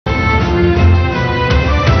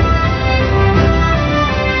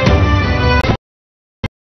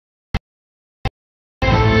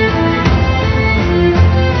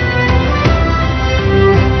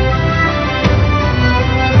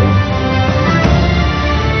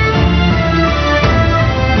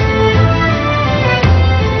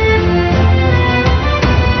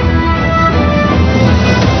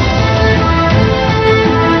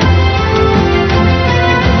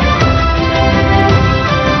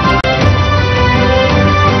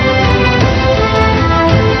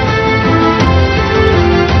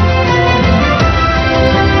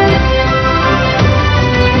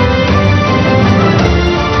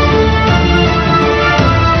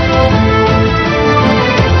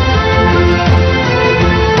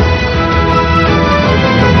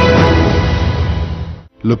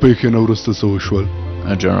له پیښې نه وروسته څه وشول؟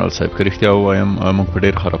 جنرال صاحب که رښتیا ووایم موږ په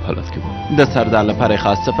ډېر خراب حالت کې وو. د سردار لپاره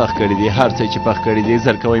خاص څه پخ کړي دي، هر څه چې پخ کړي دي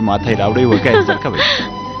زر کوئ ماته یې راوړئ وګئ زر کوئ.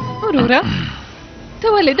 وروره ته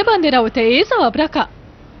ولې د باندې راوتی یې؟ ځواب راکړه.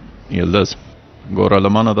 یلدز ګوره له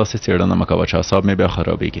ما نه داسې څېړنه مه کوه چې اعصاب مې بیا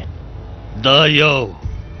خرابېږي. دا یو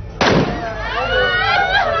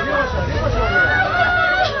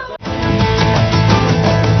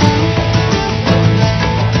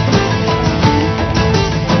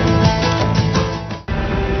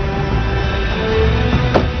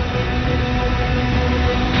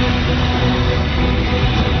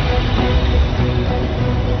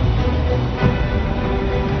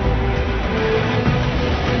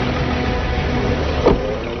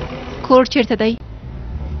کور چیرته دی؟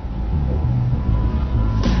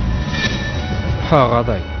 هغه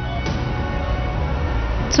دی.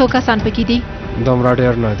 څو کسان پکې دي؟ دومره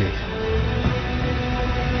ډېر نه دي.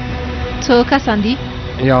 څو کسان دي؟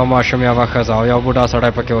 یو ماشوم یوه ښځه او یو بوډا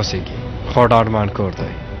سړی پکې اوسېږي، خو ډاډمن کور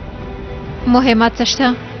دی. مهمات څه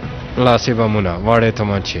شته؟ لاسي بمونه، وړې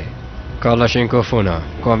تومانچې، کالاشینکوفونه،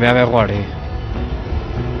 کومیاوې غواړي.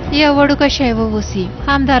 یو وړوکی شی واوسي،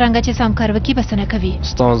 همدارنګه چې سم کار وکړي بسنه کوي.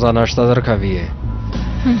 ستونزه نشته درکوي یې.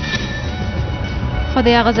 خو د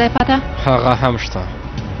هغه ځای پته؟ هغه هم شته.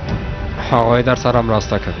 هغوی در سره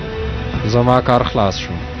مرسته کوي. زما کار خلاص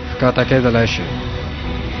شو، ښکته کېدلی شي.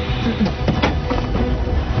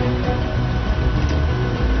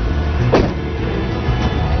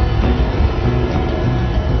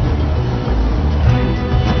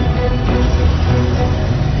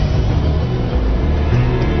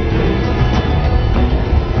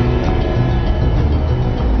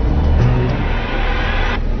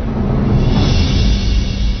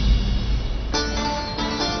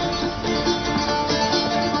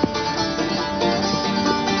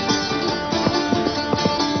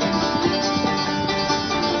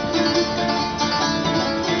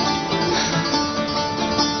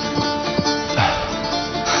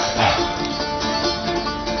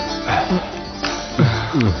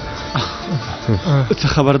 څه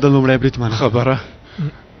خبره ده لومړی بریدمنه؟ خبره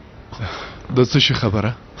د څه شي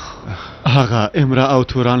خبره؟ هغه امرا او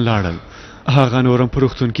توران لاړل، هغه نورم په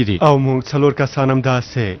روغتون کې دي او موږ څلور کسان هم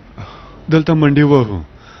داسې دلته منډې وهو.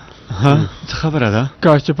 څه خبره ده؟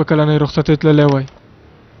 کاش چې په کلنۍ رخصتۍ تللی وای.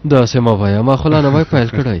 داسې مه وایه، ما خو لا نوی پیل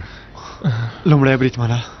کړی. لومړی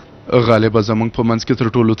بریدمنه غالبه زموږ په منځ کې تر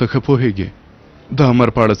ټولو ته ښه پوهېږي، د امر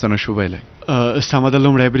په اړه څه نه شو ویلی. سمه ده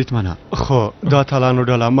لومړی بریدمنه، خو دا اتلانو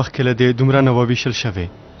ډله مخکې له دې دومره نه وویشل شوې.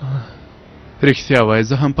 رښتیا وایي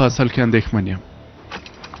زه هم په اصل کې اندېښمن یم،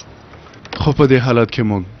 خو په دې حالت کې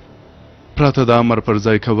موږ پرته د امر پر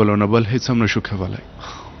ځای کولو نه بل هېڅ هم نشو کولی.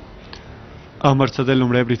 امر څه دی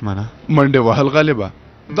لومړی بریدمنه؟ منډې وهل غالبه.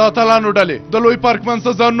 د اتلانو ډلې د لوی پارک منځ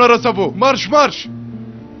ته ځانونه رسوو. مارش مارش.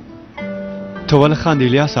 ته ولې خاندې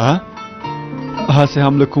الیاسه؟ هسې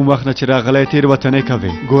هم له کوم وخت نه چې راغلی تېروتنې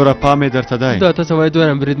کوې. ګوره پام یې درته دی. دا ته څه وایې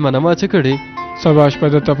دویم بریدمنه، ما څه کړي؟ سبا شپه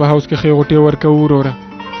درته په حوض کې ښې غوټې ورکوو وروره،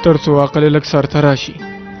 تر څو عقل یې لږ سر ته راشي.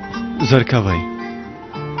 زر کوئ.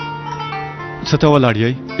 څه ته ولاړ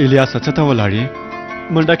یې الیاسه؟ څه ته ولاړ یې؟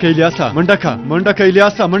 منډه که الیاسه، منډه که، منډه که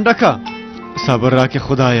الیاسه، منډه که. صبر راکې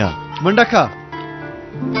خدایا، منډه که.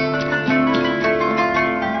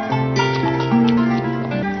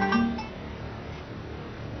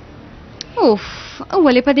 اوف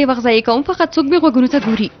ولې په دې وخت ځای کوم؟ فقط څوک به غوږونو ته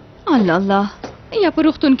ګوري. الله الله، یا په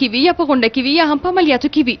روغتون کې وي یا په غونډه کې وي یا هم په عملیاتو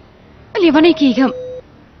کې وي. لیونی کېږم.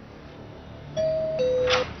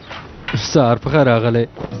 سهار په خیر راغلی.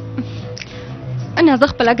 نه زه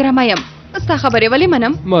خپله ګرمه یم، ستا خبرې ولې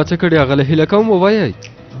منم؟ ما څه کړي هغه له هیله کوم ووایئ.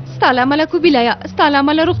 ستا له امله کوبیلایا، ستا له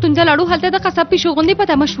امله روغتون ته لاړو، هلته د قصاب پیشو غوندې په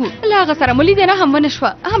تمه شوو، له هغه سره مو لیدنه هم ونه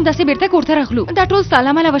شوه، همداسې بېرته کور ته راغلو. دا ټول ستا له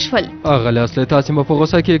امله وشول. اغلې اصلي تاسې مو په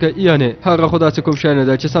غوسه کېږئ، یعنې هغه خو داسې کوم شی نه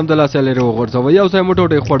ده چې سمدلاسه یې لرې وغورځوئ، یو ځای مو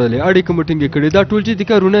ډوډۍ خوړلې، اړیکې مو ټینګې کړې، دا ټول جدي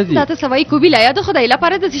کارونه دي. دا ته څه وایي کوبیلایا؟ د خدای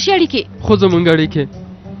لپاره د څه شي اړیکې؟ خو زموږ اړیکې،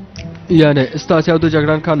 یعنې ستاسې او د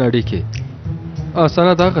جګړن خان اړیکې.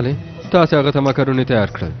 اسانه ده اغلې، تاسې هغه ته مکرونې تیار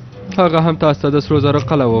کړل، هغه هم تاسو ته د سرو زرو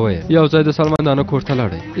قلعه ووایه، یو ځای د سلمندانو کور ته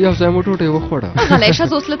لاړئ، یو ځای مو ډوډۍ وخوړه. غلی شه،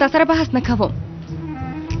 زه اوس له تا سره بحث نه کوم،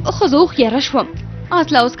 خو زه هوښیاره شوم.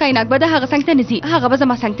 اصله اوس کایناک به د هغه څنګ ته نه ځي، هغه به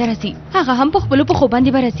زما څنګ ته راځي، هغه هم په خپلو پښو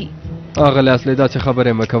باندې به راځي. اغلې اصلي داسې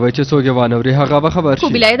خبرې مه کوئ چې څوک یې وانوري، هغه به خبر شي.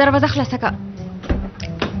 کوبیلا یې دروازه خلاصه کړه.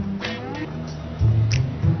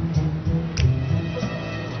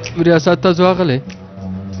 ریاست ته ځو اغلې.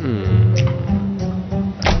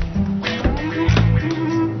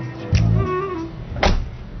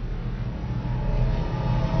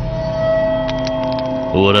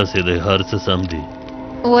 ورسېدی، هر څه سم دي؟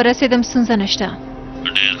 ورسېدم، ستونزه نشته.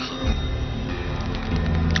 ډېر ښه.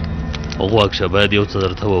 غواږ شه باید یو څه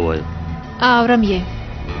درته ووایم اورم یې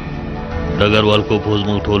ډګروال کوپوز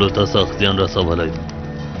موږ ټولو ته سخت زیان رسولی دی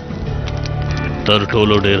تر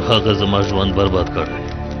ټولو ډېر هغه زما ژوند برباد کړی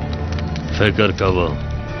فکر کوه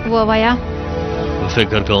ووایه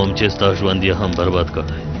فکر کوم چې ستا ژوند یې هم برباد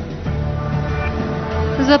کړی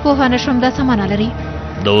زه پوهه نه شوم دا څه معنا لري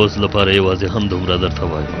د اوس لپاره یوازې هم دومره درته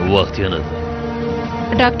وایم وخت یې نه دی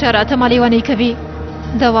ډاکټره ته ما لیونۍ کوي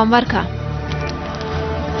دوام ورکه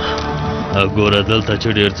ګوره دلته چې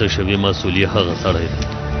ډېر څه شوي مسؤل یې هغه سړی دی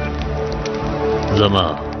زما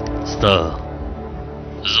ستا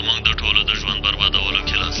زموږ د ټولو د ژوند بربادولو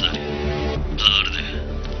کې لاس لري پلار دی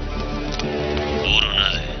ورونه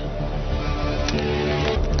دی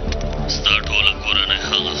ستا ټوله کورنۍ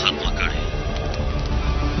هغه ختمه کړې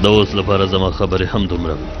د اوس لپاره زما خبرې هم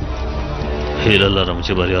دومره هیله لرم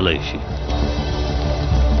چې بریالی شي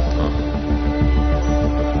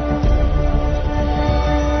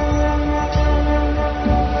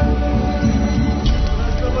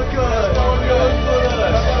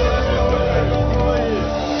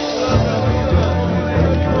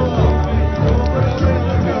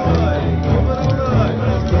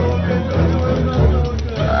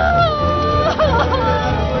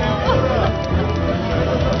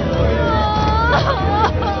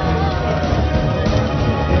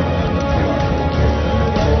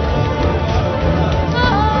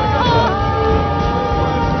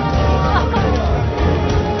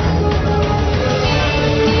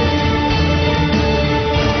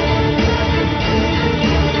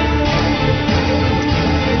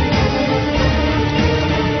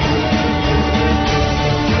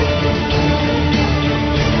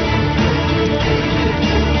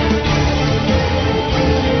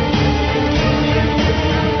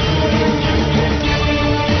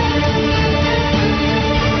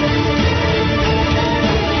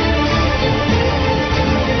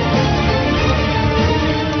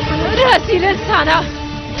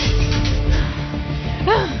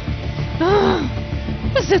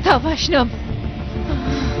زه تا وشنم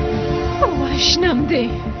دی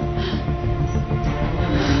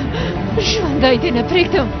ژوندی دې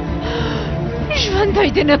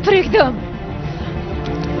نه پرېږدم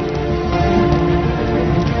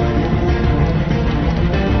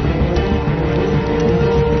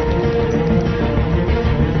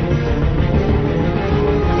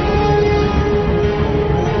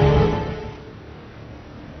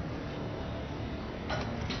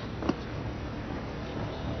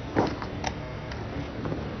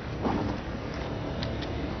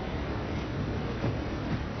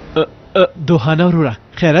دوهانه وروره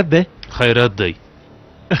خیرت دی خیرت دی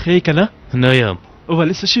ښه یې که نه نه یم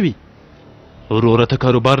ولې څه شوي وروره ته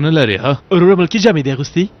کاروبار نه لرې ها وروره ملکي جامې دی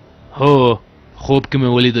اغوستي هو خوب کې مې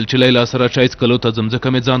ولیدل چې لیلا سره چای څکلو ته ځم ځکه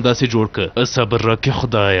مې ځان داسې جوړ کړ صبر راکړې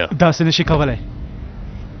خدایه داسې نشي کولی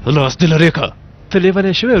لاس دې لرې که ته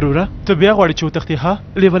لیونی شوی وروره ته بیا غواړې چې وتښتې ها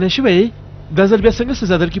لیونی شوی یې دا ځل بیا څنګه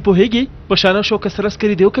سزا درکړي پوهېږې په شانه شوکه سره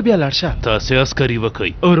عسکري دی او که بیا لاړ شه تاسې عسکري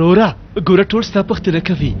وکئ وروره ګوره ټول ستا پوښتنه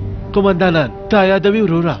کوي قومندانان تا یادوي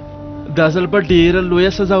وروره دا ځل به ډېره لویه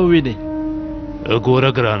سزا ووینې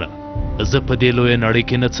ګوره ګرانه زه په دې لویه نړۍ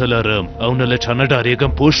کې نه څه لرم او نه له چا نه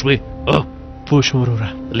ډارېږم پوه شوې پوه شوم وروره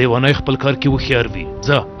لیونی خپل کار کې هوښیار وي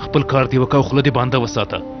ځه خپل کار دې وکړه او خوله دې بانده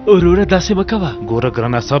وساته وروره داسې مه کوه ګوره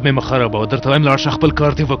ګرانه اعصاب مې مه خرابوه درته وایم لاړ شه خپل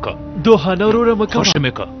کار دې وکړه دوهانه وروره مه کوه خوښه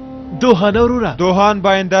مې که دوهانه وروره دوهان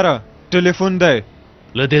بایندره ټلیفون دی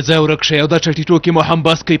له دې ځای ورک شئ او دا چټي ټوکې مو هم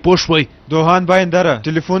بس کوئ پوه شوئ دوهان بایندره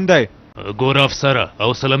ټلیفون دی ګوره افسره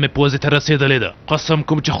حوصله مې پوزې ته رسېدلې ده قسم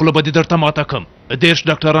کوم چې خوله به دې درته ماته کم 10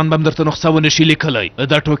 ډاکټران به هم درته نسخه ونشي لیکلی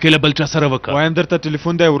دا ټوکې له بل چا سره وکړه وایم درته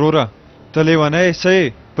ټلیفون دی وروره ته لیونی څه یې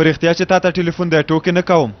په رښتیا چې تا ته ټلیفون دی ټوکې نه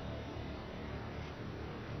کوم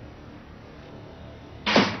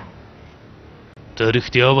ته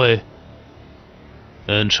رښتیا وایې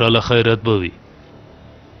انشاءالله خیرت به وي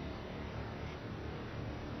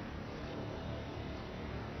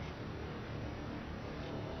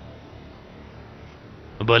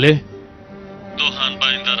بله دوهان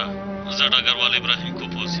بایندره زه ډګروال ابراهیم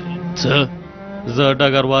کوپوز یم څه زه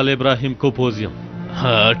ډګروال ابراهیم کوپوز یم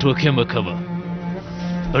ها ټوکې مه کوه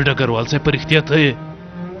ډګروال صاحب په رښتیا ته یې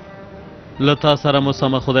له تا سره مو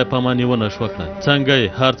سمه خدای پاماني ونه شوه کړه څنګه یې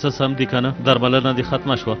هر څه سم دي که نه درملنه دې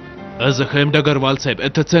ختمه شوه زه ښه یم ډګروال صاحب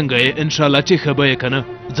ته څنګه یې انشاءالله چې ښه به یې که نه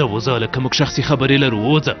ځه وځه لکه موږ شخصي خبرې لرو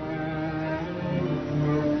وځه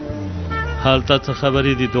هلته څه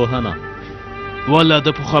خبرې دي دوهنه والا د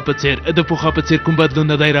پخوا په څېر کوم بدلون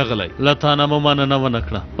نه دی راغلی له تا نه مو مننه ونه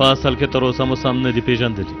کړه په اصل کې تر اوسه مو سم نه دي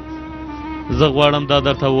پېژندلي زه غواړم دا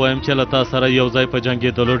درته ووایم چې له تا سره یو ځای په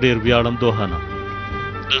جنګېدلو ډېر ویاړم دوهنه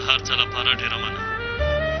د هر څه لپاره ډېره مننه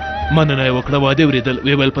مننه یې وکړه واده اورېدل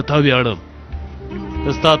ویې ویل په تا ویاړم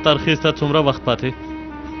ستا ترخیص ته څومره وخت پاتې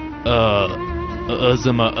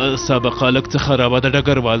زما سابقه لږ څه خرابه ده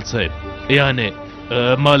ډګروال صاحب یعنې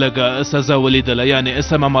ما لږه سزا ولیدله یعنې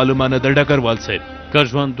سمه معلومه نه ده ډګروال صاحب که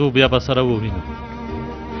ژوندو بیا به سره ووینو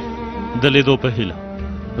د لیدو په هیله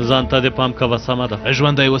ځان ته دې پام کوه سمه ده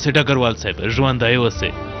ژوندی اوسې ډګروال صاحب ژوندی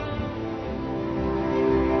اوسې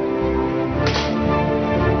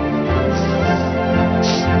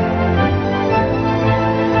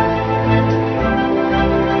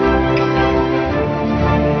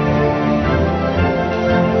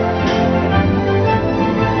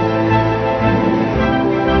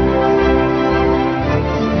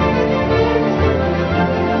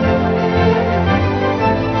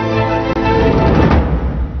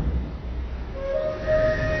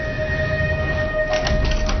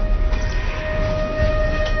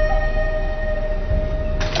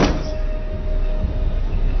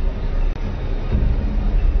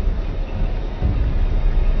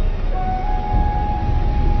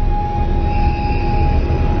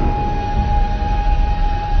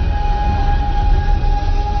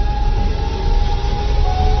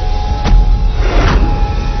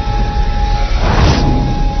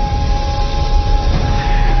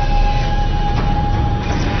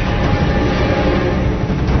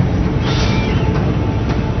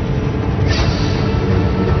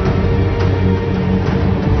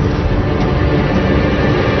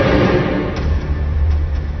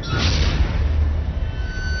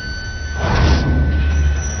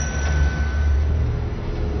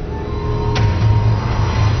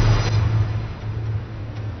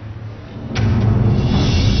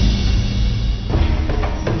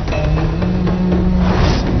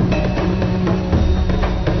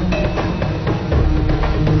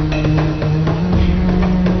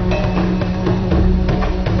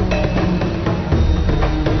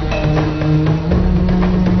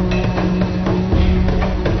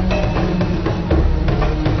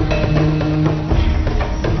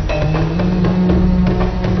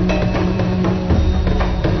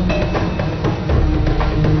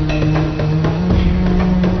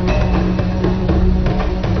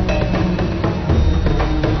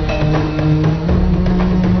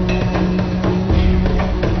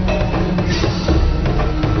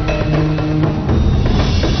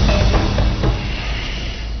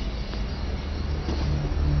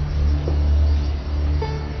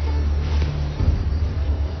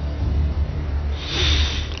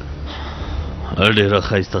ډېره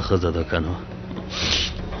ښایسته ښځه ده که نه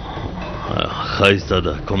ښایسته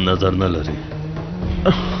ده کوم نظر نه لري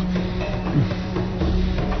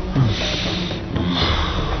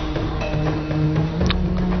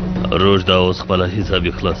روش دا اوس خپله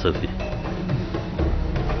حسابي خلاصوي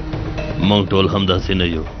موږ ټول همداسې نه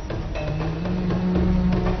یو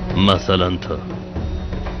مثلا ته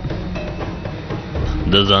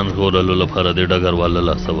د ځان ژغورلو لپاره د ډګروال له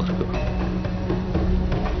لاسه ورکړه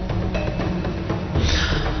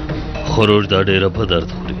خروج دا ډېره په درد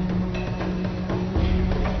خوري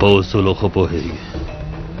په اصولو خو پوهېږي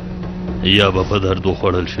یا به په درد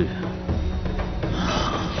وخوړل شي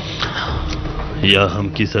یا هم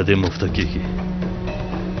کیسه دې مفته کېږي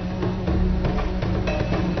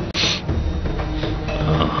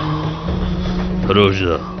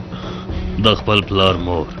روژده د خپل پلار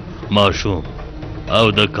مور ماشوم او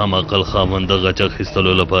د کم عقل خاوند د غچ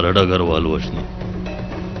اخیستلو لپاره ډګروال وژني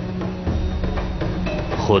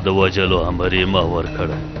خو د وجلو امر یې ما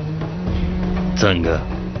ورکړی څنګه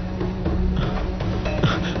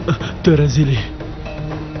ته رزیلې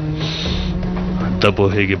ته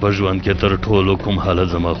پوهېږې په ژوند کې تر ټولو کوم حالت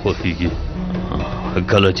زما خوښېږي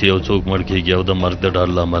کله چې یو څوک مړ کېږي او د مرګ د ډار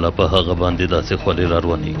له امله په هغه باندې داسې خولې را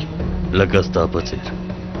روانېږي لکه ستا په څېر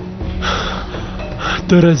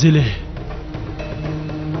ته رزیلې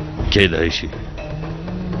کېدای شي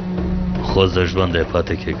خو زه ژوندی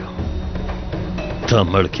پاتې کېږم ته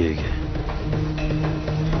مړ کېږې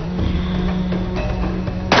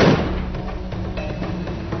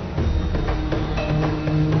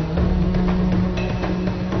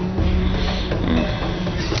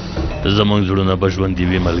زمونږ زړونه به ژوندي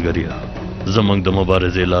وي ملګريه زمونږ د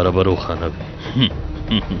مبارزې لاره به روښانه وي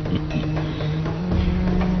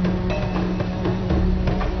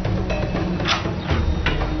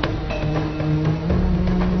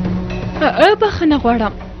بخښنه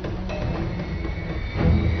غواړم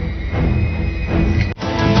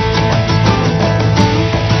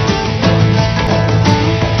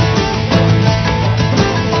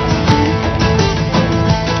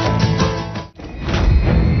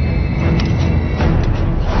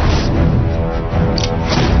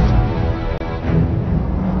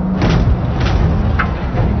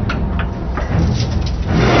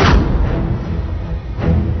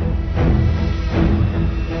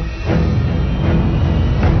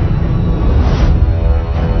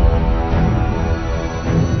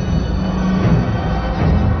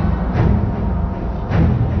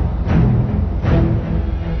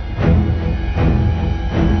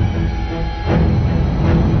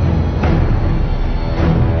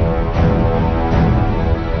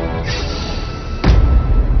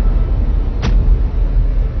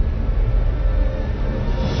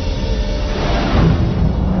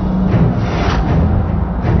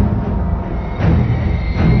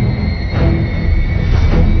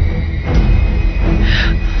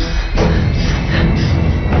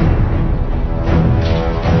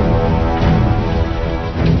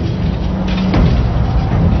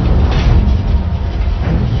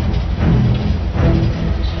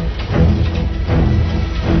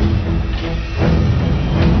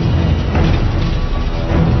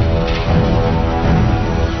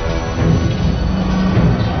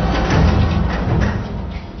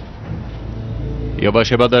یوه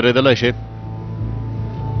شېبه درېدلی شې؟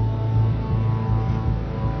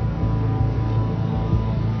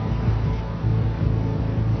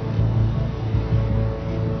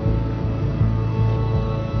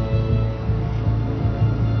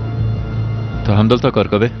 ته همدلته کار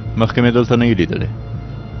کوې؟ مخکې مې دلته نه یې لیدلی.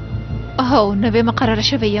 هو نوې مقرره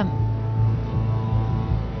شوی یم.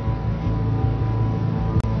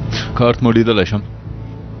 کارت مو لیدلی شم؟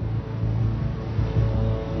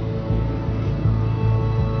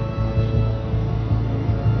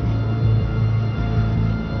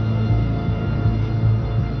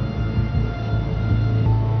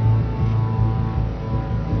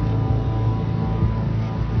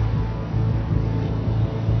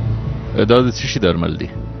 دا د څه شي درمل دي؟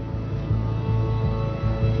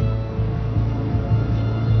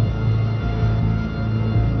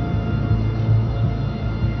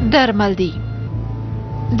 درمل دي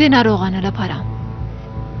د ناروغانو لپاره.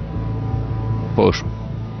 پوه شوم.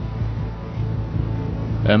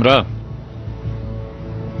 امرا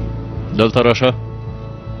دلته راشه.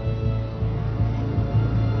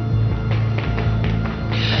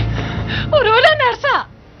 وروله نرسه،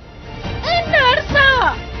 نرسه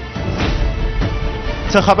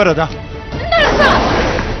څه خبره ده؟ نرسه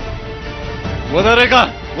ودرېږه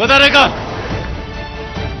ودرېږه.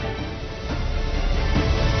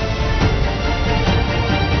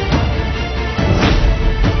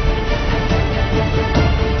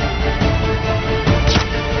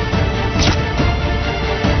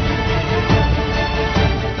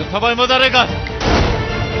 درته وایم ودرېږه.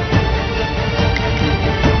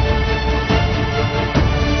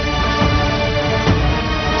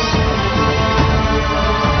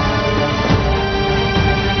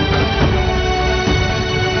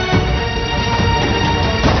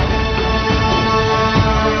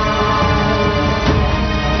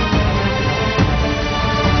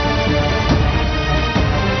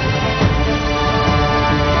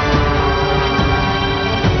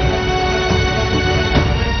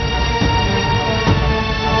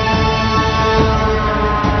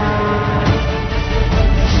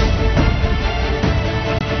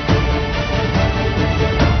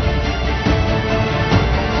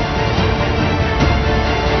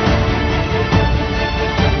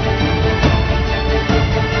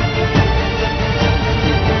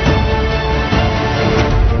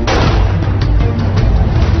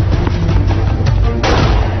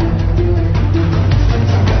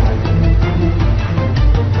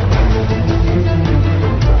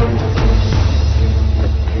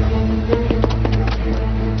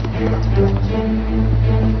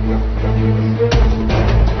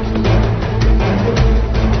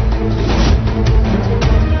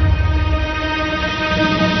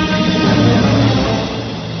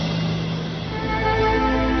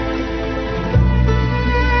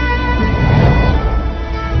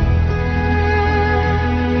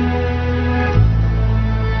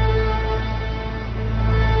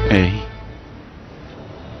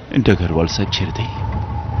 ډګروال صاحب چیرې دی؟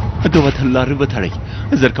 د وطن لارې وتړئ،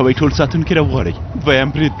 زر کوئ ټول ساتونکي راوغواړئ. دویم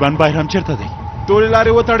بریدمن بایرام چیرته دی؟ ټولې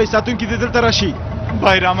لارې وتړئ، ساتونکي دې دلته راشي.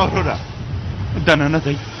 بایرام وروره دننه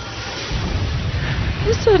دی.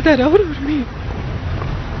 سردار ورور مې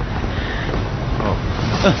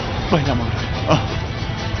بایرام وروره.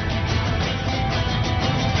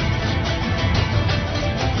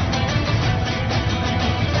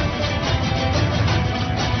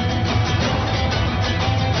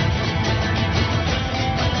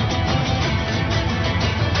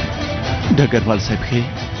 ډګروال صاحب ښه؟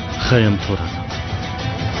 ښه یم تورن.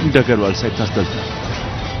 ډګروال صاحب تاسو دلته؟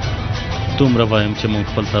 دومره وایم چې موږ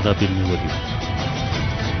خپل تدابیر نیولي وو.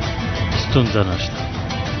 ستونزه نشته.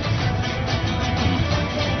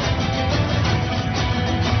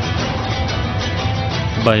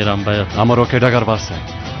 بایرام باید امر وکړئ ډګروال صاحب.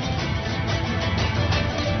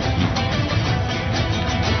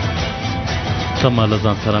 ته ما له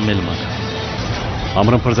ځان سره میلمه کړه.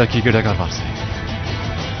 امر پر ځای کېږي ډګروال صاحب.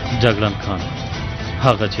 جګړن خان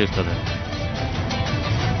هغه چیرته دی؟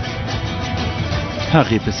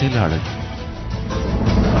 هغې پسې لاړل.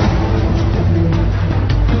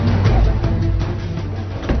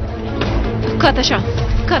 کاته شه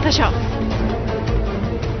کاته شه.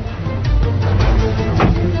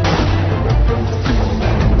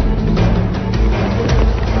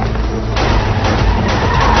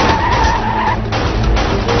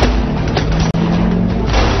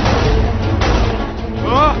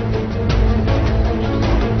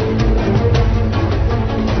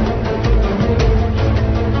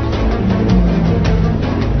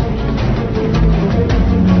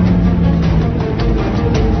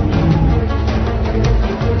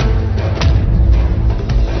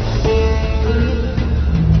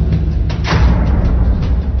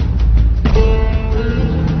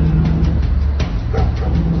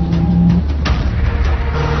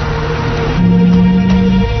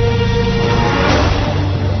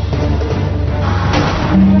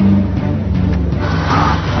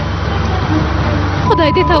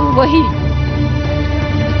 خدای دې ته ووهي.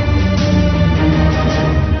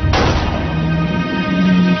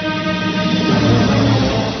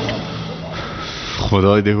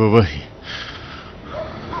 خدای دې ووهي.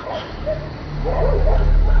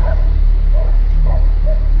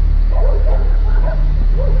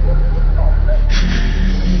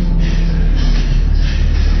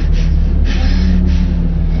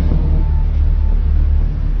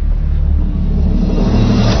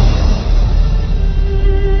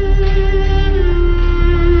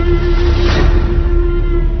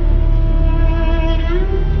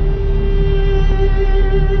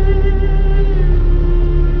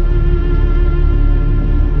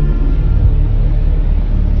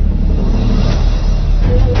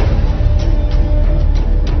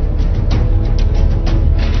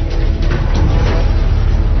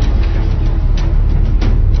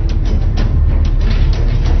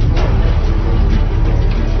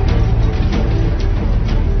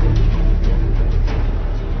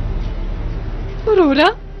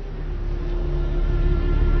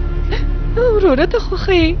 وروره ته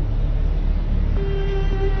خوښې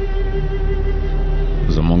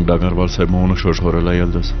زمونږ ډګروال صاحب مو ونه شو ژغورلی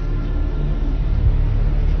یلدز.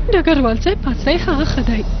 ډګروال صاحب پاسلی هغه ښه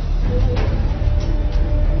دی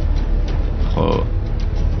خو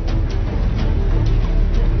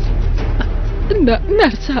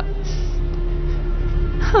نرسه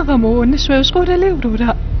هغه مو ونه شوی ژغورلی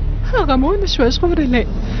وروره هغه مو ونه شوی ژغورلی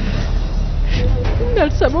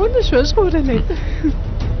نرسه مو ونه شوی ژغورلی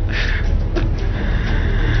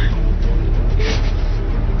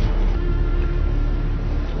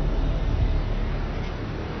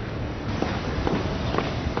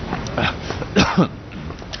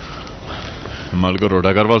ملګرو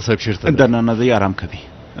ډګروال صاحب چېرته دی؟ دننه دی آرام کوي.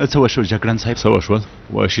 څه وشول جګړن صاحب؟ څه وشول؟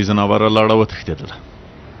 وحشي ځناوره لاړه وتښتېدله.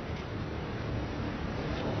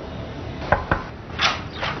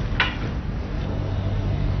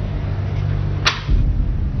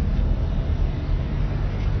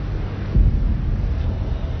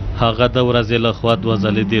 هغه د ورځې له خوا 2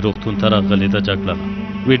 ځلې دې روغتون ته راغلې ده جګړه.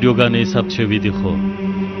 ویډیوګانې یې ثبت شوي دي خو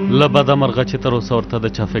له بده مرغه چې تر اوسه ورته د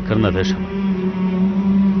چا فکر نه دی شوی.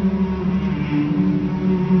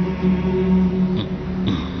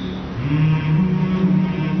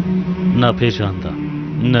 ناپېژانده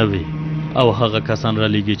نوي او هغه کسان را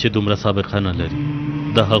لیږي چې دومره سابقه نه لري.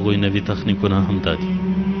 د هغوی نوي تخنیکونه هم دا دي.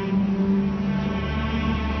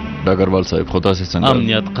 ډګروال صاحب خو تاسې څنګه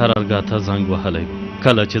امنیت قرارګاه ته زنګ وهلی و.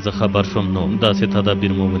 کله چې زه خبر شوم نو داسې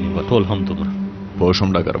تدابیر مو ونیوه. ټول هم دومره. پوه شوم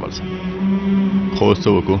ډګروال صاحب. خو اوس څه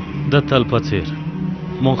وکړو؟ د تل په څېر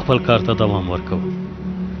مونږ خپل کار ته دوام ورکوو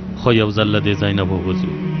خو یو ځل له دې ځای نه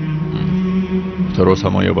ووځو. تر اوسه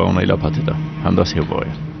مو یوه اونۍ لا پاتې ده. همداسې یې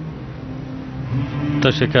وویل. ته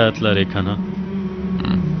شکایت لرې که نه؟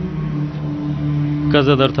 که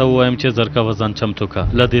زه درته ووایم چې زر کوه ځان چمتو که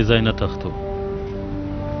له دې ځای نه تښتو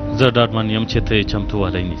زه ډاډمن یم چې ته یې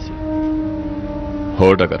چمتووالی نیسي. هو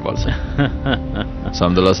ډګروال صاحب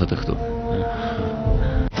سمدلاسه تښتو.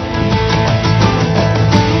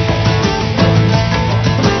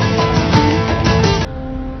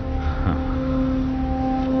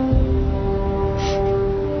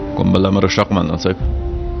 کوم بل امر شته قومندان صاحب؟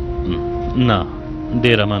 نه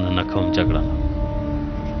ډېره مننه کوم جګړه.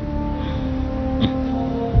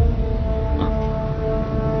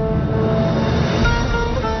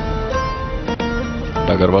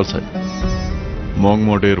 ډګروال صاحب مونږ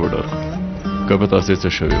مو ډېر وډار که په تاسې څه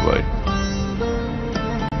شوي وای.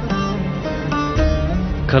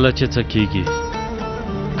 کله چې څه کېږي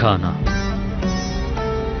کانا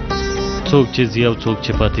څوک چې ځي او څوک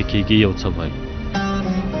چې پاتې کېږي یو څه وایي.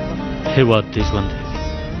 هېواد دې ژوندی وي.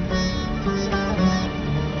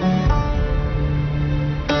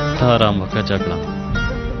 ته ارام وکړه جګړه.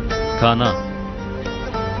 کانا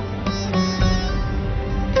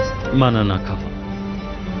مننه کوم.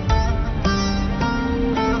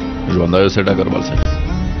 ژوندی اوسې ډګروال صاحب.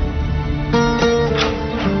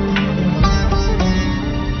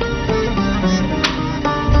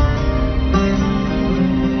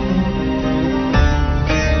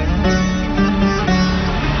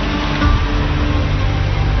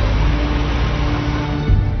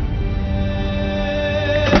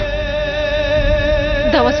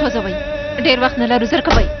 دا وسوځوئ. ډېر وخت نه لرو. زر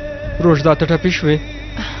کوئ. روژدا ته ټپي شوې؟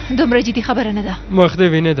 دومره جدي خبره نه ده. مخ دې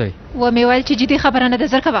وینې دی. ومې ویل چې جدي خبره نه ده.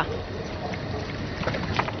 زر کوه.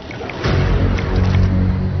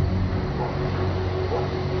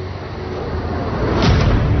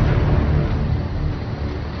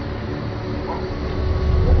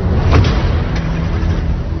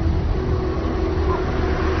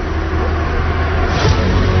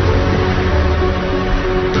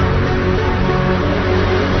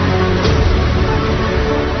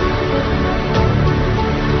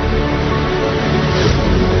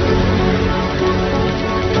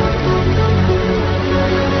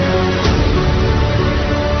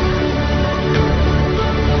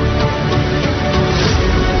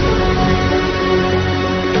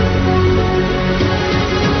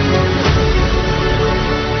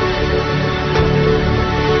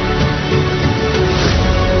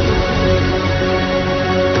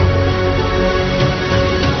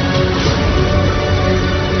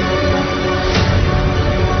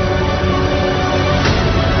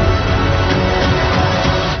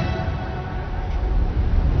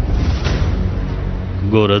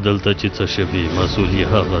 ګوره دلته چې څه شوي مسؤل یې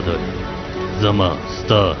هغه دی زما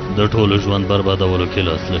ستا د ټولو ژوند بربادولو کې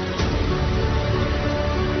لاس لري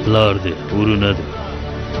پلار دی ورونه دی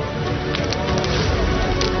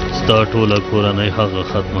ستا ټوله کورنۍ هغه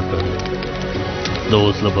ختمه کړه د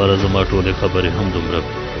اوس لپاره زما ټولې خبرې هم دومره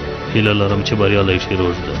هیله لرم چې بریالی شي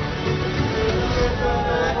روز ده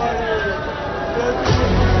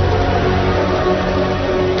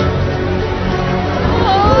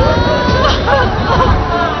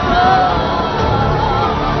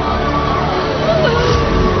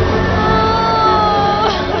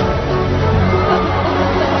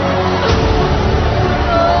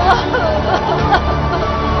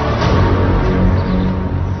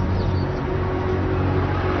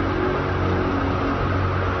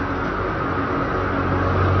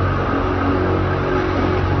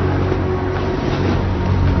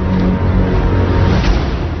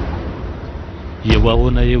یوه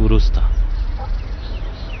اونه یې وروسته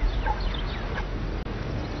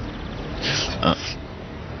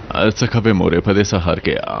څه کوې مورې په دې سهار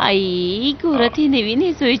کې ای ګوره ته نه وینې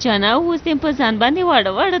زوی جانه اوس دې په ځان باندې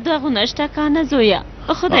واړه واړه دغونه شته کانه زویه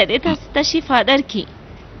خدای دې تاسو ته شفا درکړي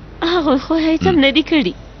هغوی خو هیڅ هم نه دي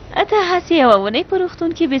کړي ته هسې یوه اونۍ په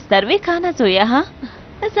روغتون کې بستر وې کانه زویه ها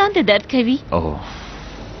ځان دې درد کوي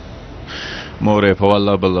مورې په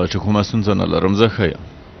والله بالله چې کومه ستونزه نه لرم زه ښه یم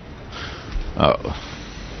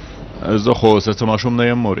زه خو اوس څه ماشوم نه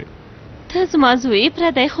یم مورې ته زما زوی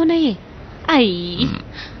پردی خو نه یې ای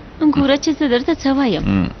ګوره چې زه درته څه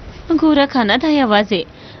وایم ګوره کنه دا یوازې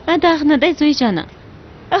دغ نه دی زوی جانه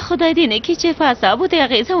خدای دې نه کړي چې په اعصابو دې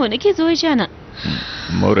اغېزه ونه کړي زوی جانه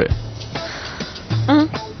مورې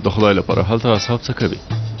د خدای لپاره هلته اعصاب څه کوي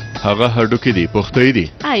هغه هډوکي دي پختې دي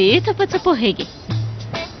ای ته په څه پوهېږې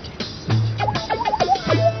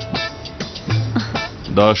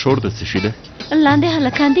دا شور د څه شي دی لاندې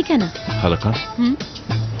هلکان دي که نه هلکان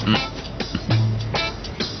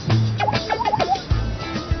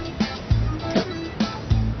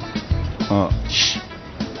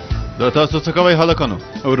دا تاسو څه کوئ هلکانو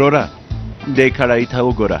وروره دې کړایي ته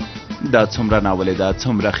وګوره دا څومره ناولې ده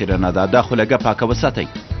څومره خیرنه ده دا خو لږه پاکه وساتئ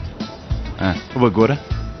وګوره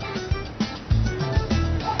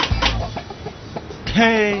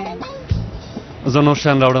زه نور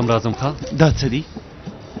شیان راوړم راځم ښه دا څه دي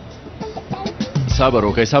صبر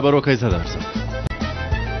وکئ صبر وکئ زه درځم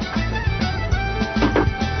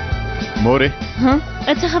مورې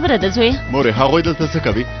څه خبره ده زویه مورې هغوی دلته څه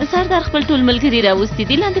کوي سردار خپل ټول ملګري راوستي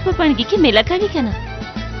دي لاندې په پنډګي کې میله کوي که نه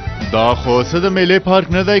دا خو څه د میلې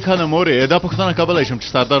پارک نه دی که نه مورې دا پوښتنه کولی شم چې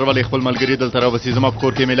سردار ولې خپل ملګري دلته راوستي زما په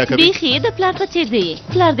کور کې میله کوي بیخي د پلار په څېر دی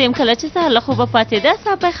پلار دې یم کله چې سهار له خوبه پاڅېده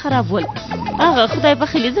اعصاب به یې خراب ول هغه خدای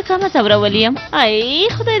بخیلي زه کمه ځورولې یم ای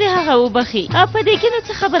خدای دې هغه وبخي په دې کې نو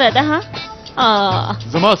څه خبره ده ها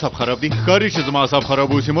زما اعصاب خراب دي ښکاري چې زما اعصاب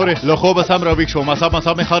خراب اوسي مورې له خوبه سم راویښ شوم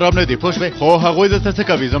اعصاب مې خراب نه دي پوه شوې خو هغوی دلته څه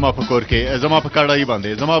کوي زما په کور کې زما په کړایي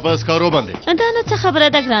باندې زما په سکارو باندې دا نو څه خبره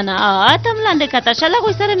ده ګرانه ته هم لاندې کته شه له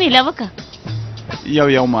هغوی سره میله وکړه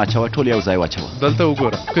یو ما اچوه ټول یو ځای واچوه دلته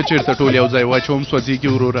وګوره که چېرته ټول یو ځای واچوم سوځېږي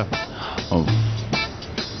وروره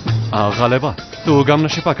غالبه ته اوږه هم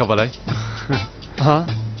نشې پاکولی ها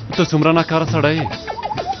ته څومره ناکاره سړی یې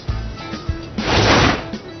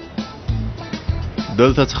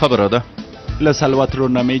دلته څه خبره ده له سلوات رور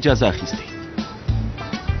نه مې اجازه اخیستې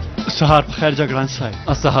سهار په خیر جګړن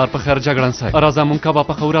صاحب سهار په خیر جګړن صاحب راځه مونږ کباب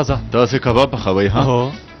پخوو راځه تاسې کباب پخوئ ها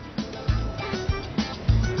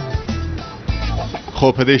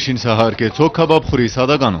خو په دې شین سهار کې څوک کباب خوري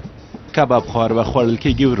سادهګانو کباب خو هر وخت خوړل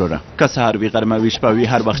کېږي وروره که سهار وي غرمه وي شپه وي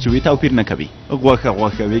هر وخت چې وي توپیر نه کوي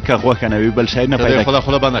غوښه وي که غوښه نه وي بل شی نه پیدا خدا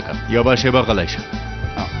خدا بنده کړه یا به شیبه غلی شه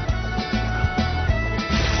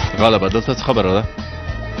غالبه دلته څه خبره ده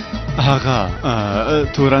هغه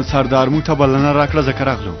تورن سردار مو ته بلنه راکړه ځکه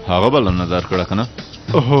راغلو هغه بلنه درکړه که نه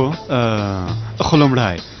هو خو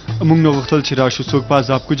لومړی موږ نو غوښتل چې راشو څوک په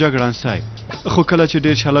عذاب کو جګړن صاحب خو کله چې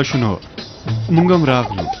ډېر شاله شو نو موږ هم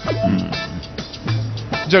راغلو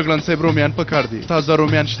جګړن صاحب رومیان په کار دي تازه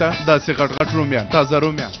رومیان شته داسې غټ غټ رومیان تازه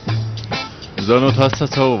رومیان زه نو تاسو ته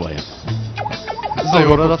څه ووایم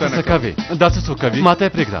وګوره دا څه کوي دا څه څوک کوي ماته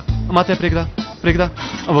یې پرېږده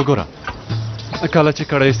وګوره کله چې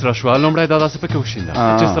کړۍ سره شوه لومړی دا داسې پکې وشینده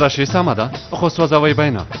چې سره شي سمه ده خو سوځوئ به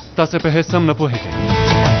نه تاسې په هېڅ هم نه پوهېږئ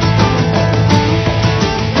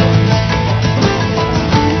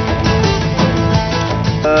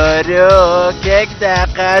کېږده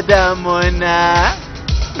قدمونه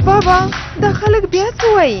بابا دا خلک بیا څه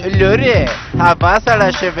وایي لورې هوا سړه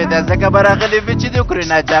شوې ده ځکه به راغلې وې چې د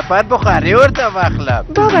اوکراین جاپان بخاري ورته واخلم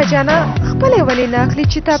بابا جانه خپله ولې نه اخلي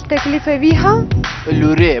چې تا په تکلیفوي ها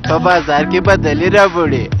لورې په بازار کې بدلې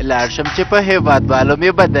راوړې لاړ شم چې په هېوادوالو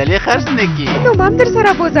مې بدلې خرڅ نه کړي نو ما هم در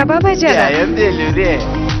سره بوځه بابا جانه یم دې لورې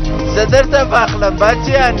زه درته باخلم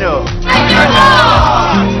بچیانو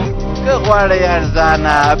که غواړئ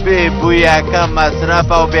ارزانه بې بویه کم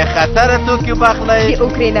مصرف او بې خطره توکي واخلئ د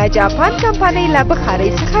اوکرینا جاپان کمپنۍ له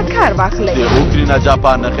بخارۍ څخه کار واخلئ د اوکرینا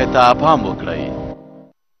جاپان نښې ته پام وکړئ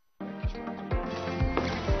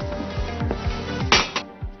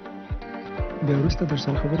بیا وروسته در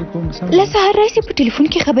سره خبرې کوم له سهار راځي په ټلیفون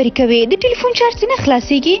کې خبرې کوي د ټلیفون چارج نه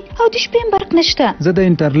خلاصيږي او د شپې برق نشته زه د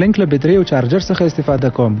انټرلینک له بټري او چارجر څخه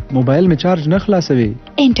استفاده کوم موبایل می چارج نه خلاصوي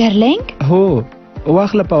انټرلینک هو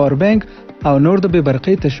واخله پاور بانک او نور د بې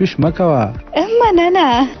برقۍ تشویش مکوه مننه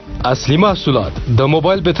اصلي محصولات د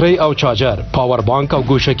موبایل بټري او چارجر پاور بانک او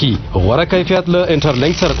ګوشکی غوره کیفیت له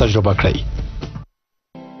انټرلینک سره تجربه کړئ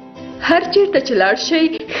هر چیرته چې لاړ شئ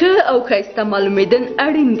ښه او ښایسته معلومېدل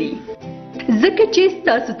اړین دي ځکه چې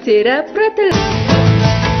ستاسو څېره پرته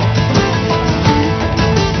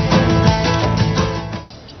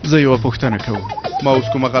زه یوه پوښتنه کوم ما اوس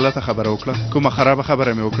کومه غلطه خبره وکړه کومه خرابه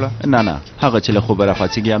خبره مې وکړه نه هغه چې له خوبه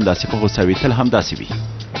راپاڅېږي همداسې په غوسه وي تل همداسې وي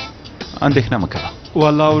اندېښنه مه کوه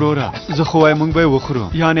والله وروره زه خو وایم موږ به یې وخورو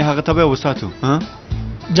یعنې هغه ته به یې وساتو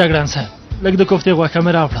جګړن صاحب لږ د کوفتې غوښه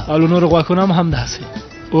مې راوړه او له نورو غوښونه هم همداسې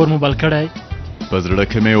اور مو بل کړی په زړه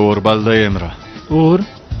کې مې اور بل دی امره اور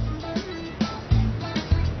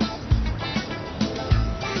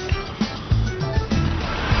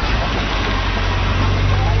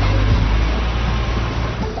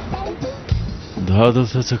دا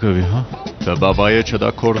دلته څه کوي ها د بابا یې چې دا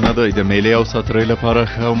کور نه دی د میلې او ساترۍ لپاره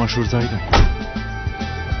ښه او مشهور ځای دی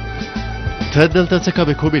ته دلته څه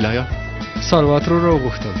کوې کوبیلایا سالوات رو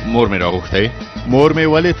راغوښتم مور مې راغوښتی مور مې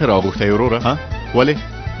ولې ته راغوښتی وروره ها ولې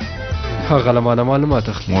هغه له مانه معلومات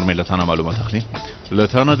اخلي مور مې له تانه معلومات اخلي له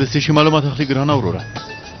تانه د څه شي معلومات اخلي ګرانه وروره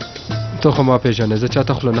ته خو ما پېژنې زه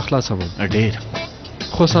چاته خوله نه خلاصوم ډېر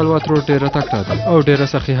خو سالوات رو ډېره تکړه ده او ډېره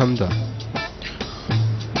سخي هم ده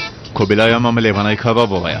کوبیلایا ما مې لیونی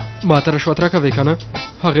کباب ووایه ما ته رشوت راکوې که نه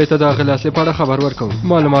هغې ته د هغې له اصلي په اړه خبر ورکوم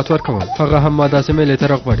معلومات ورکوم هغه هم ما داسې میلې ته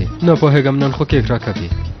راغواړي نه پوهېږم نن خو کیک راکوي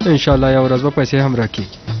انشاءالله یو ورځ به پیسې هم راکړي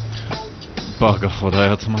پاکه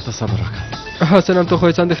خدایه ته ماته صبر راکړه حسن هم ته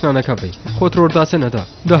خو هېڅ اندېښنه نه کوئ خو ترور داسې نه ده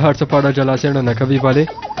د هر څه په اړه جلا څېړنه کوي ولې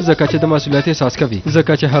ځکه چې د مسؤلیت احساس کوي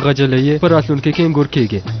ځکه چې هغه جلۍ یې په راتلونکي کې انګور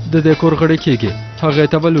کېږي د دې کور غړی کېږي هغې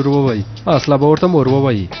ته به لور ووایي اصله به ورته مور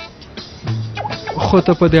ووایي خو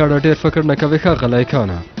ته په دې اړه ډېر فکر نه کوې ښاغلی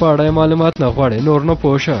کانه په اړه یې معلومات نه غواړې نور نه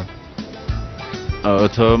پوه شه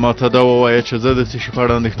ته ماته دا ووایه چې زه د څه شي په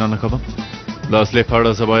اړه اندېښنه نه کوم د اصلي په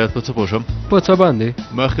اړه زه باید په څه پوه شم په څه باندې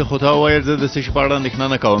مخکې خو تا وویل زه د څه شي په اړه اندېښنه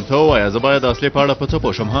نه کوم ته ووایه زه باید د اصلي په اړه په څه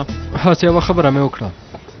پوه شم ها هسې یوه خبره مې وکړه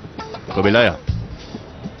قبیلایه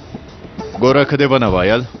ګوره که دې ونه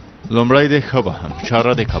ویل لومړی دې ښه به هم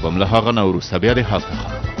چاره دې کوم له هغه نه وروسته بیا دې حال ته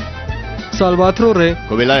خراب سالواترورې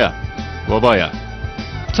قبیلایه ووایه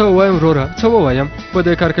څه ووایم وروره څه ووایم په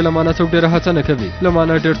دې کار کې له مانه څوک ډېره هڅه نه کوي له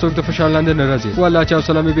مانه ډېر څوک د فشار لاندې نه راځي والله چې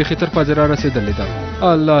حوصله مې بیخي تر پزې را رسېدلې ده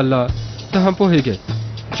الله الله ته هم پوهېږې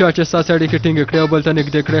چا چې ستاسې اړیکې ټینګې کړې او بل ته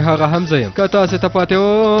نږدې کړې هغه هم زه یم که تاسې ته پاتې و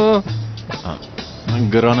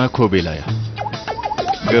ګرانه کوبیلایه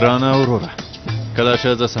ګرانه وروره کله چې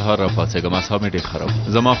زه سهار راپاڅېږم اعصاب مې ډېر خراب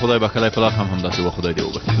زما خدای بښلی پلار هم همداسې و خدای دې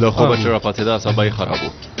وبښي له خوبه چې راپاڅېده اعصاب یې خراب و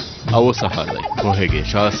او اوس سهار دی پوهېږې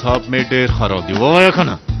چې اعصاب مې ډېر خراب دي ووایه که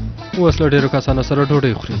نه اوس له ډېرو کسانو سره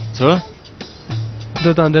ډوډۍ خوري څه د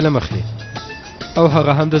دندې له مخې او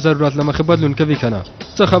هغه هم د ضرورت له مخې بدلون کوي که نه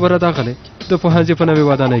څه خبره داغلې د پوهنځي په نوې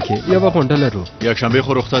ودانۍ کې یوه غونډه لرو یکشنبې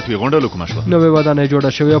خو رخصت وي غونډه له کومه شوه نوې ودانۍ جوړه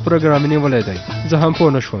شوې او پروګرام یې نیولی دی زه هم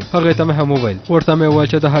پوه نه شوم هغې ته مې هم وویل ورته مې وویل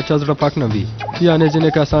چې د هر چا زړه پاک نه وي یعنې ځینې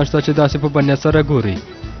کسان شته چې داسې په بنیت سره ګوري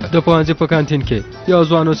د پوهنځي په کانتین کې یو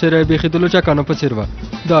ځوانو څېره یې بیخي د لوچکانو په څېر وه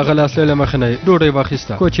د هغه له اصلۍ له مخې نه یې ډوډۍ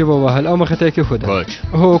واخیسته کوچ یې ووهل او مخې ته یې کېښوده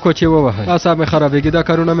هو کوچ یې ووهل اعصاب مې خرابېږي دا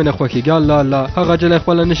کارونه مې نه خوښېږي الله الله هغه جلی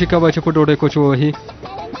خپله نشي کولی چې په ډوډۍ کوچ ووهي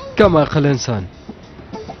کم عقل انسان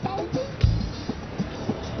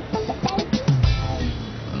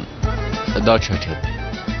دا چټیت دی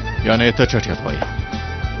یعنې ته چټیت وایې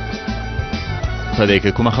په دې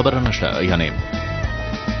کې کومه خبره نشته یعنې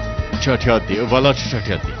چټیات دی والا چې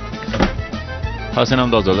چټیات دی حسن هم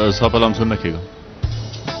دا ځل ستا په لمسون نه کېږم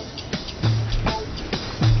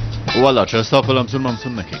والا چې ستا په لمسون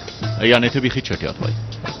ممسون نه کېږم یعنې ته بیخي چټیات وایې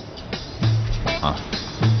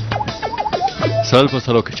سل په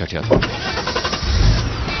سلو کې چټیات وایې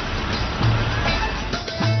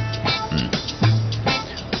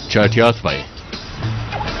چټیات وایې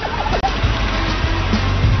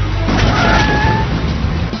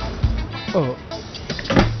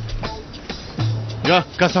یا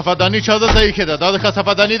کثافه‌داني چا دلته ایښې ده؟ دا د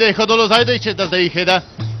کثافه‌داني د ایښودلو ځای دی چې دلته ایښې ده.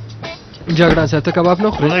 جګړن صاحب ته کباب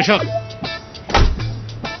نه خورې؟ شه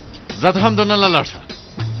زه ته هم دننه لاړ شه.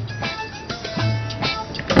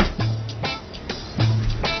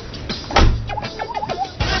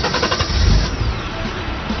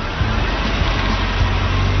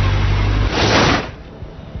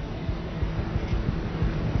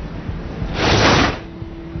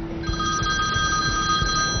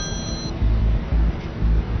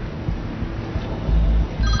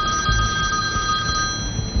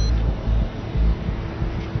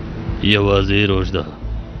 یوازې روژده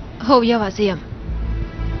هو یوازې یم.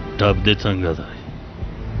 ټاپ دې څنګه دی؟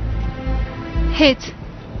 هیڅ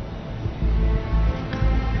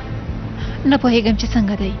نه پوهېږم چې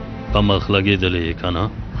څنګه دی. په مخ لګېدلی یې که نه؟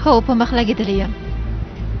 هو په مخ لګېدلی یم.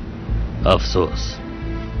 افسوس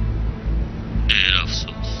ډېر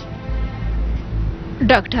افسوس.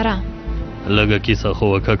 ډاکټره لږه کیسه خو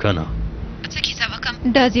وکړه که نه؟ څه کیسه وکړم؟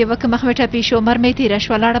 ډز یې وکړ، مخ مې ټپي شو، مر مې تېره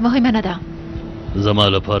شوه، لاړه مهمه نه ده. زما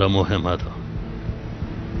لپاره مهمه ده.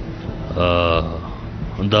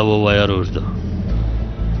 دا ووایه روژده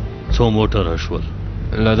څو موټره شول؟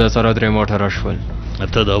 له ده سره 3 موټره شول.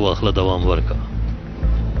 ته دا واخله دوام ورکړه.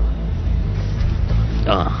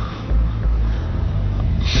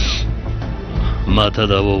 ما ته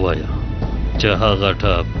دا ووایه چې هغه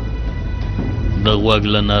ټاپ د غوږ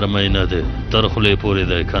له نرمۍ نه دی، تر خولې پورې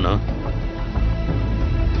دی که نه؟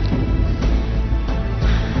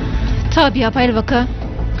 تا بیا پیل وکړه.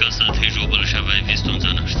 که سطحي ژوبل شوی وي ستونزه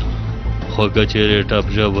نشته، خو که چیرې ټپ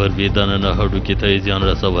ژور وي دننه هډوکي ته یې زیان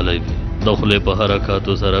رسولی وي، د خولې په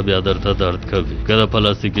حرکاتو سره بیا درته درد کوي. که د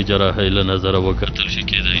پلاستیکي جراحۍ له نظره وکتل شي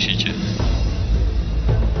کېدای شي چې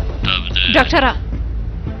ټپ دی. ډاکټره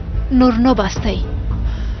نور نو باستی.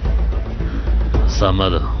 سمه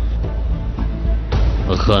ده.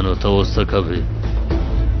 ښه نو ته اوس څه کوې؟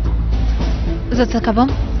 زه څه کوم؟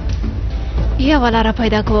 یوه لاره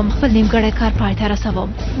پیدا کوم، خپل نیمګړی کار پای ته رسوم.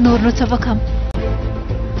 نور نو څه وکړم؟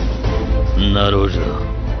 نه روژه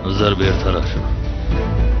زر بېرته راشه.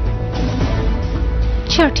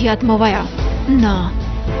 چټیات مه وایه. نه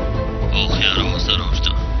هوښیاره اوسه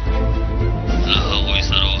روژده، له هغوی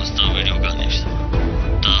سره اوس ستا ویډیوګانې شته،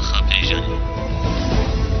 تا ښه پېژني.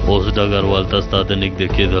 اوس ډګروال ته ستا د نږدې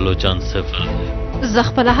کېدلو چانس 0 دی. زه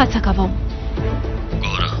خپله هڅه کوم.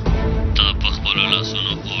 ګوره تا په خپلو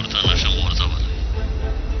لاسونو اور ته نشم غورځولی.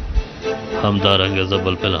 همدارنګه زه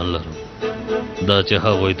بل پلان لرم، دا چې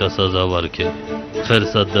هغوی ته سزا ورکړې.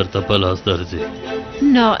 فرصت درته په لاس درځي.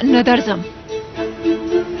 نه درځم.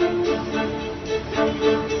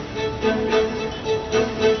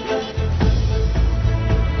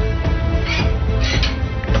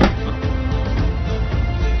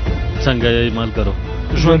 څنګه یې ملګرو؟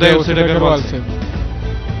 ژوندی اوسې ډګروال صاحب.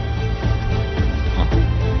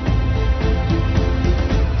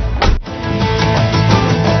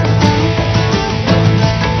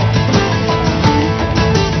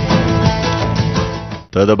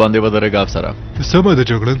 ته د باندې ودرېږه افسره. سمه ده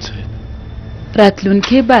جګړن صاحب.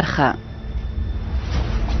 راتلونکې برخه.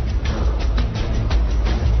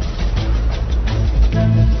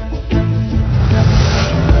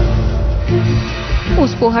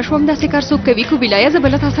 اوس پوه شوم داسې کار څوک کوي. کو ویلایه زه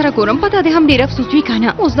بله تا سره ګورم، پته دې هم ډېر افسوس وي که نه؟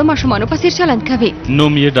 اوس د ماشومانو په څېر چلند کوي.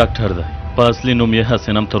 نوم یې ډاکټر دی، په اصلي نوم یې هسې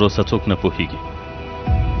هم تر اوسه څوک نه پوهېږي.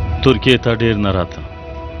 ترکیې ته ډېر نه راته،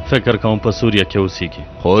 فکر کوم په سوریه کې اوسېږي.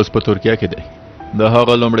 خو اوس په ترکیه کې دی. د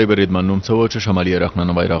هغه لومړی بریدمن نوم څه و چې شمالي عراق نه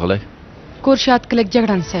نوی راغلی؟ کورشاد کلک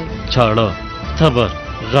جګړن صاحب. چاړه، تبر،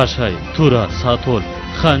 غشی، توره، ساتول،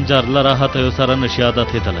 خنجر له راحتیو سره نشي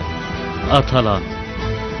عادتېدلی. اتلان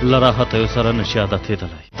له راحتیو سره نشي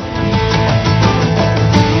عادتېدلی.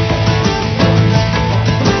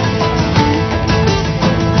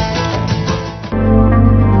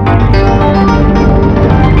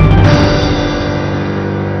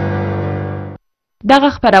 دغه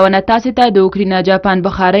خپرونه تاسو ته د اوکرینا جاپان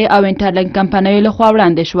بخارۍ او انټرلینک کمپنیو لخوا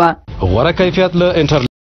وړاندې شوه. غوره کیفیت له انټرلینک